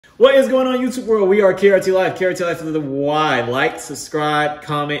What is going on, YouTube world? We are KRT LYFE. KRT LYFE with the Y. Like, subscribe,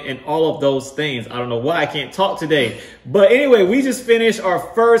 comment, and all of those things. I don't know why I can't talk today. But anyway, we just finished our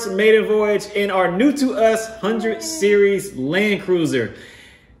first maiden voyage in our new to us 100 series Land Cruiser.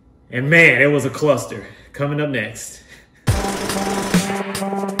 And man, it was a cluster. Coming up next.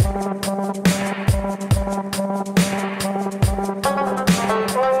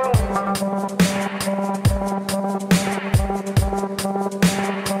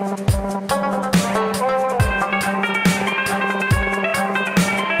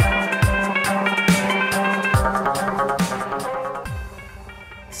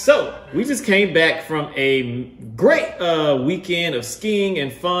 So, we just came back from a great weekend of skiing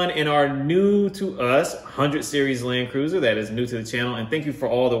and fun in our new to us 100 series Land Cruiser that is new to the channel. And thank you for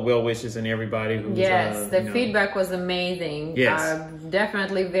all the well wishes and everybody who's the feedback was amazing. Yes.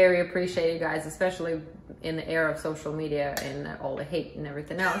 Definitely very appreciated, guys, especially in the era of social media and all the hate and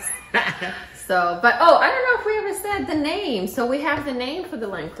everything else. So, but oh, I don't know if we ever said the name. So we have the name for the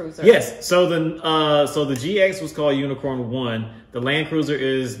Land Cruiser. Yes. So the GX was called Unicorn 1. The Land Cruiser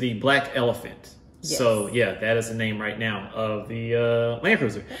is the Black Elephant. Yes. So yeah, that is the name right now of the Land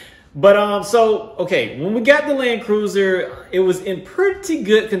Cruiser. But okay, when we got the Land Cruiser, it was in pretty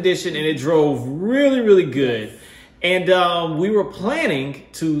good condition and it drove really, really good. And we were planning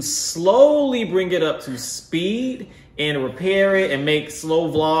to slowly bring it up to speed and repair it and make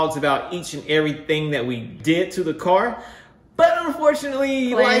slow vlogs about each and everything that we did to the car. But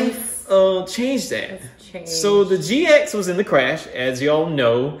unfortunately, life changed that. So the GX was in the crash, as y'all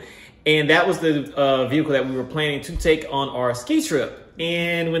know, and that was the vehicle that we were planning to take on our ski trip.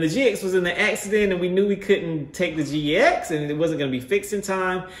 And when the GX was in the accident and we knew we couldn't take the GX and it wasn't going to be fixed in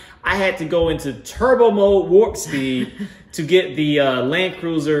time, I had to go into turbo mode warp speed to get the Land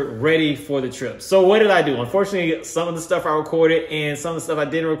Cruiser ready for the trip. So what did I do? Unfortunately, some of the stuff I recorded and some of the stuff I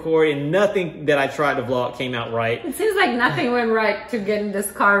didn't record, and nothing that I tried to vlog came out right. It seems like nothing went right to getting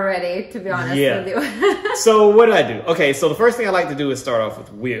this car ready, to be honest with you. So what did I do? Okay, so the first thing I like to do is start off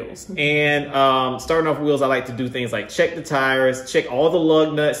with wheels. And starting off with wheels, I like to do things like check the tires, check all the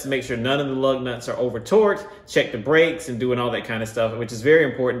lug nuts to make sure none of the lug nuts are over torqued, check the brakes and doing all that kind of stuff, which is very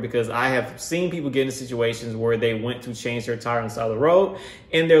important because I have seen people get into situations where they went to change their tire on the side of the road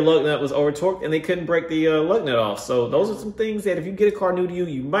and their lug nut was over torqued and they couldn't break the lug nut off. So those are some things that if you get a car new to you,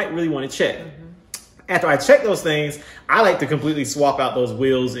 you might really want to check. After I check those things, I like to completely swap out those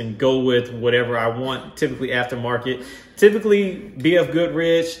wheels and go with whatever I want, typically aftermarket, typically BF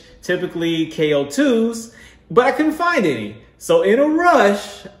Goodrich, typically KO2s, but I couldn't find any. So in a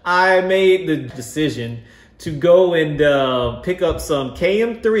rush, I made the decision to go and pick up some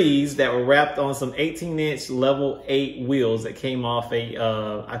KM3s that were wrapped on some 18-inch level 8 wheels that came off a,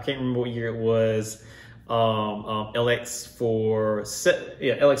 I can't remember what year it was,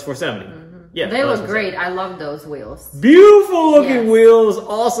 LX470. Yeah, they look great. I love those wheels. Beautiful looking wheels,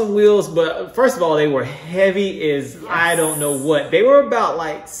 awesome wheels. But first of all, they were heavy as I don't know what. They were about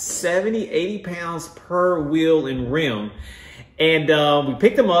like 70, 80 pounds per wheel and rim. And we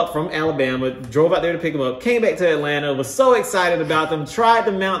picked them up from Alabama, drove out there to pick them up, came back to Atlanta, was so excited about them, tried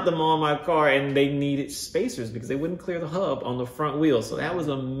to mount them on my car, and they needed spacers because they wouldn't clear the hub on the front wheel. So that was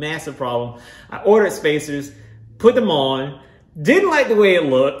a massive problem. I ordered spacers, put them on, didn't like the way it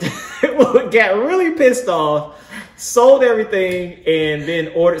looked, got really pissed off, sold everything, and then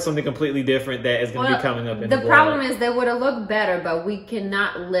ordered something completely different that is going to be coming up in the vlog. The problem is they would have looked better, but we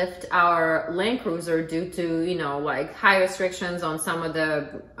cannot lift our Land Cruiser due to, you know, like high restrictions on some of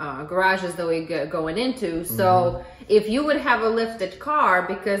the garages that we get going into. So if you would have a lifted car,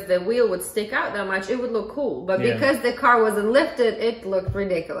 because the wheel would stick out that much, it would look cool. But because the car wasn't lifted, it looked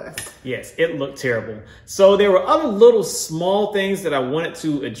ridiculous. Yes, it looked terrible. So there were other little small things that I wanted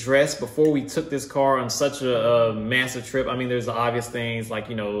to address before we took this car on such a massive trip. I mean, there's the obvious things like,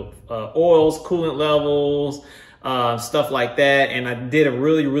 you know, oils, coolant levels, stuff like that. And I did a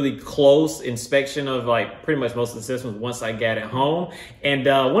really, really close inspection of like pretty much most of the systems once I got it home. And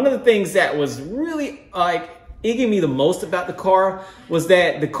one of the things that was really like egging me the most about the car was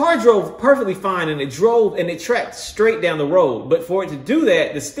that the car drove perfectly fine and it tracked straight down the road. But for it to do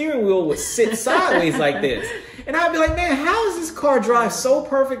that, the steering wheel would sit sideways like this. And I'd be like, man, how does this car drive so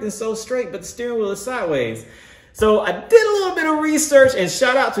perfect and so straight, but the steering wheel is sideways? So I did a little bit of research, and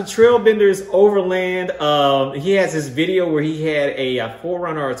shout out to Trailbenders Overland. He has this video where he had a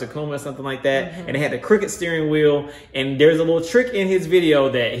 4Runner or a Tacoma or something like that, and it had a crooked steering wheel. And there's a little trick in his video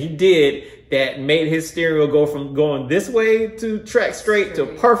that he did that made his steering wheel go from going this way to track straight to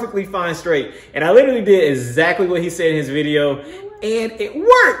perfectly fine straight. And I literally did exactly what he said in his video. and it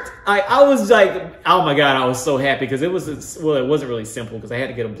worked. I was like, oh my God, I was so happy because it wasn't really simple because I had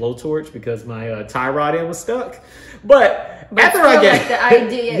to get a blowtorch because my tie rod end was stuck. But after I got the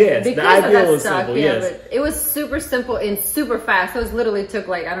idea, yes, the idea was simple. Yeah, yes, but it was super simple and super fast. So it literally took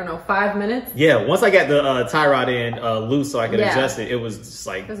like, I don't know, 5 minutes. Yeah, once I got the tie rod end loose so I could adjust it, it was just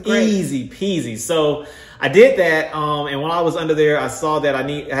like easy peasy. So I did that, and while I was under there, I saw that I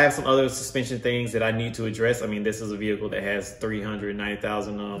have some other suspension things that I need to address. I mean, this is a vehicle that has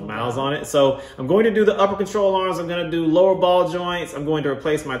 390,000 miles on it. So I'm going to do the upper control arms. I'm going to do lower ball joints. I'm going to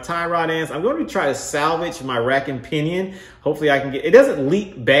replace my tie rod ends. I'm going to try to salvage my rack and pinion. Hopefully I can get, it doesn't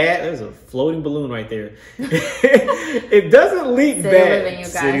leak bad. There's a floating balloon right there. It doesn't leak bad.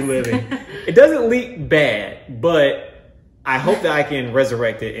 City living. It doesn't leak bad, but I hope that I can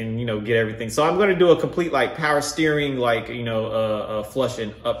resurrect it and, you know, get everything. So I'm going to do a complete like power steering, like, you know, a flush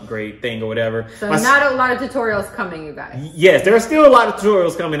and upgrade thing or whatever. So not a lot of tutorials coming, you guys. Yes, there are still a lot of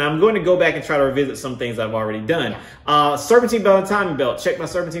tutorials coming. I'm going to go back and try to revisit some things I've already done. Yeah. Serpentine belt and timing belt. Check my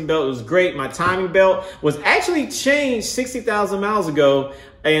serpentine belt. It was great. My timing belt was actually changed 60,000 miles ago.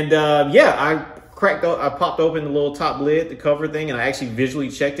 And yeah, I popped open the little top lid, the cover thing, and I actually visually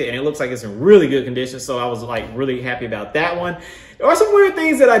checked it, and it looks like it's in really good condition. So I was like really happy about that one. There are some weird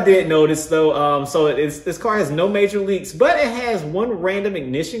things that I did notice though. So this car has no major leaks, but it has one random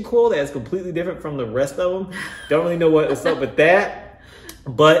ignition coil that is completely different from the rest of them. Don't really know what's up with that.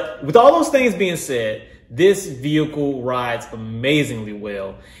 But with all those things being said, this vehicle rides amazingly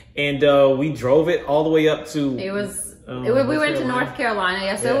well. And we drove it all the way up to... It was... we went to North Carolina,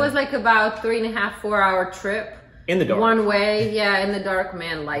 yeah. So it was like about 3.5, 4 hour trip. In the dark. One way, yeah, in the dark.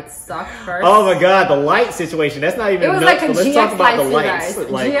 Man, lights suck first. Oh my God, the light situation. That's not even It was like a Let's GX talk about the lights,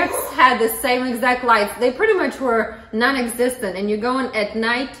 lights. Like, GX had the same exact lights. They pretty much were non-existent, and you're going at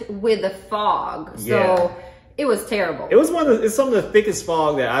night with the fog. So it was terrible. It was it's some of the thickest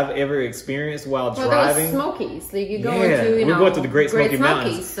fog that I've ever experienced while driving. Those Smokies, like you go into, you know, we went to the Great Smoky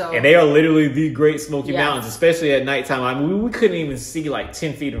Mountains, and they are literally the Great Smoky Mountains, especially at nighttime. I mean, we couldn't even see like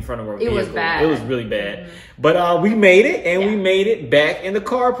 10 feet in front of our vehicle. It was bad. It was really bad. But we made it, and we made it back, and the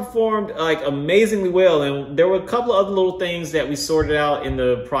car performed like amazingly well. And there were a couple of other little things that we sorted out in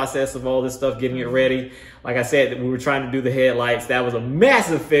the process of all this stuff, getting it ready. Like I said, we were trying to do the headlights. That was a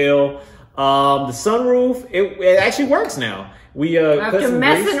massive fail. The sunroof, it actually works now. We after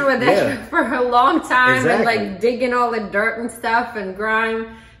messing with it for a long time and like digging all the dirt and stuff and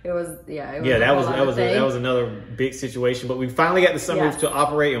grime. It was that was another big situation. But we finally got the sunroof to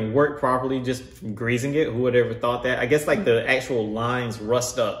operate and work properly, just greasing it. Who would ever thought that? I guess like the actual lines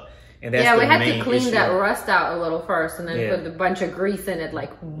rust up. And that's we had to clean that rust out a little first and then put a bunch of grease in it,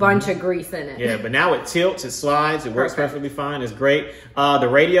 like bunch of grease in it. Yeah, but now it tilts, it slides, it works perfectly fine. It's great. The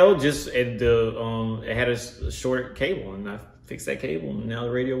radio it had a short cable, and I fixed that cable, and now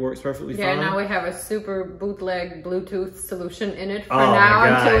the radio works perfectly fine. Yeah, now we have a super bootleg Bluetooth solution in it for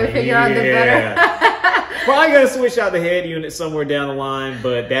now until we figure out the better. Probably gonna switch out the head unit somewhere down the line,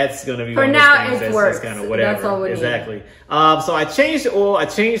 but that's gonna be for now. It works. That's kind of whatever. That's all we need. So I changed the oil, I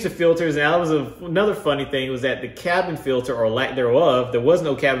changed the filters, and that was another funny thing was that the cabin filter, or lack thereof, there was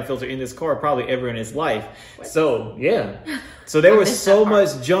no cabin filter in this car probably ever in its life. What? So so there was so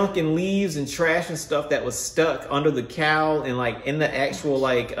much junk and leaves and trash and stuff that was stuck under the cowl and like in the actual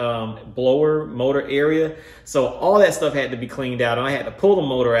like blower motor area. So all that stuff had to be cleaned out, and I had to pull the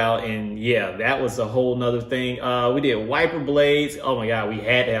motor out, and that was a whole nother thing. We did wiper blades. Oh my God, we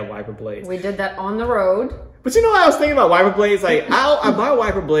had to have wiper blades. We did that on the road. But you know what I was thinking about wiper blades? Like I buy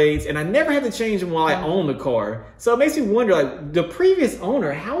wiper blades and I never had to change them while I own the car. So it makes me wonder, like the previous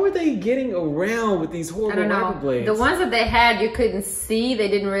owner, how are they getting around with these horrible wiper blades? The ones that they had, you couldn't see. They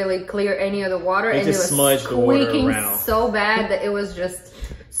didn't really clear any of the water. And it was smudged the water around so bad that it was just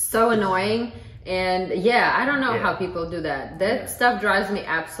so annoying. And I don't know how people do that. That stuff drives me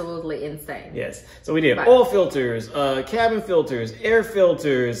absolutely insane. Yes. So we did oil filters, cabin filters, air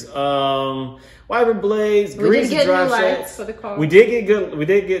filters, wiper blades, greasy drive shafts. For the car. We did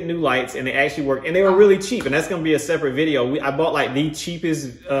get new lights, and they actually worked, and they were really cheap. And that's going to be a separate video. I bought like the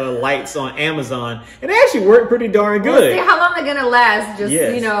cheapest lights on Amazon, and they actually worked pretty darn good. We'll see how long they're going to last. Just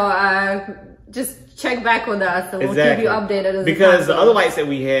just check back with us, and we'll keep you updated. Because the other lights that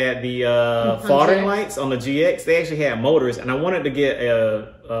we had, the foddering lights on the GX, they actually had motors, and I wanted to get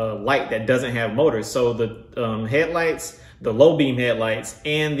a light that doesn't have motors. So the headlights, the low beam headlights,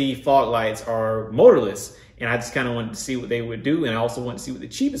 and the fog lights are motorless. And I just kind of wanted to see what they would do, and I also wanted to see what the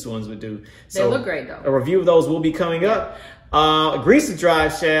cheapest ones would do. So they look great, though. A review of those will be coming up. Greased the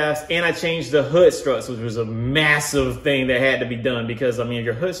drive shafts, and I changed the hood struts, which was a massive thing that had to be done because, I mean, if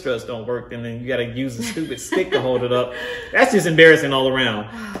your hood struts don't work, then you got to use a stupid stick to hold it up. That's just embarrassing all around.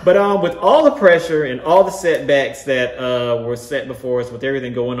 But with all the pressure and all the setbacks that were set before us, with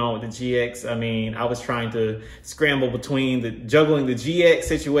everything going on with the GX, I mean, I was trying to scramble between juggling the GX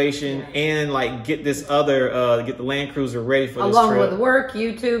situation and like get this other, get the Land Cruiser ready for this trip. Along with work,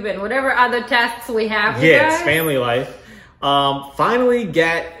 YouTube, and whatever other tasks we have. Yes, family life. Finally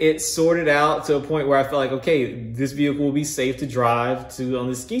got it sorted out to a point where I felt like, okay, this vehicle will be safe to drive on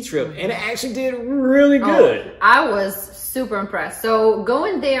this ski trip. And it actually did really good. I was super impressed. So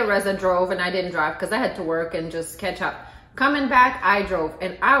going there, Reza drove and I didn't drive because I had to work and just catch up. Coming back, I drove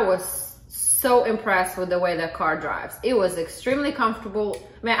and I was so impressed with the way that car drives. It was extremely comfortable.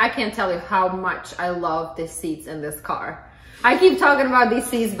 Man, I can't tell you how much I love the seats in this car. I keep talking about these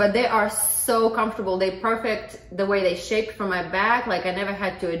seats, but they are so comfortable. They perfect the way they shaped for my back. Like I never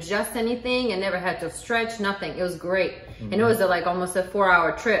had to adjust anything. I never had to stretch, nothing. It was great. And it was like almost a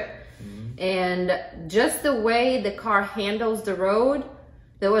 4-hour trip. And just the way the car handles the road,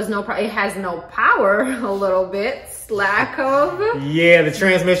 there was no, it has no power a little bit, lack of. Yeah, the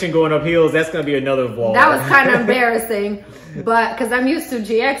transmission going up hills, that's going to be another vlog. That was kind of embarrassing. But because I'm used to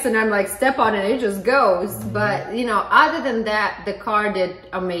GX and I'm like, step on it, it just goes. But you know, other than that, the car did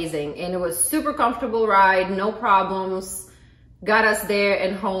amazing. And it was super comfortable ride, no problems. Got us there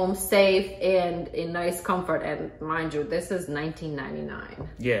and home safe and in nice comfort. And mind you, this is $19.99.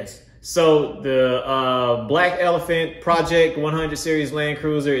 Yes. So the Black Elephant Project 100 Series Land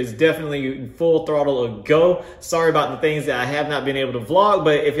Cruiser is definitely full throttle a go. Sorry about the things that I have not been able to vlog,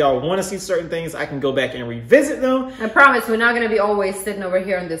 but if y'all want to see certain things, I can go back and revisit them. I promise we're not going to be always sitting over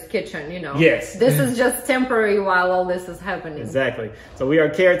here in this kitchen, you know. Yes. This is just temporary while all this is happening. Exactly. So we are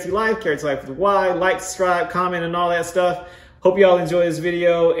KRT Life, KRT Life with a Y. Like, subscribe, comment, and all that stuff. Hope y'all enjoy this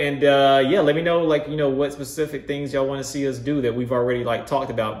video, and yeah, let me know, like, you know, what specific things y'all want to see us do that we've already like talked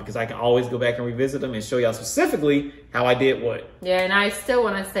about, because I can always go back and revisit them and show y'all specifically how I did what. Yeah, and I still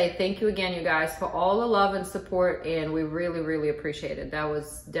want to say thank you again, you guys, for all the love and support, and we really, really appreciate it. That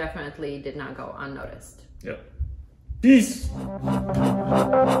was definitely did not go unnoticed. Yep. Peace.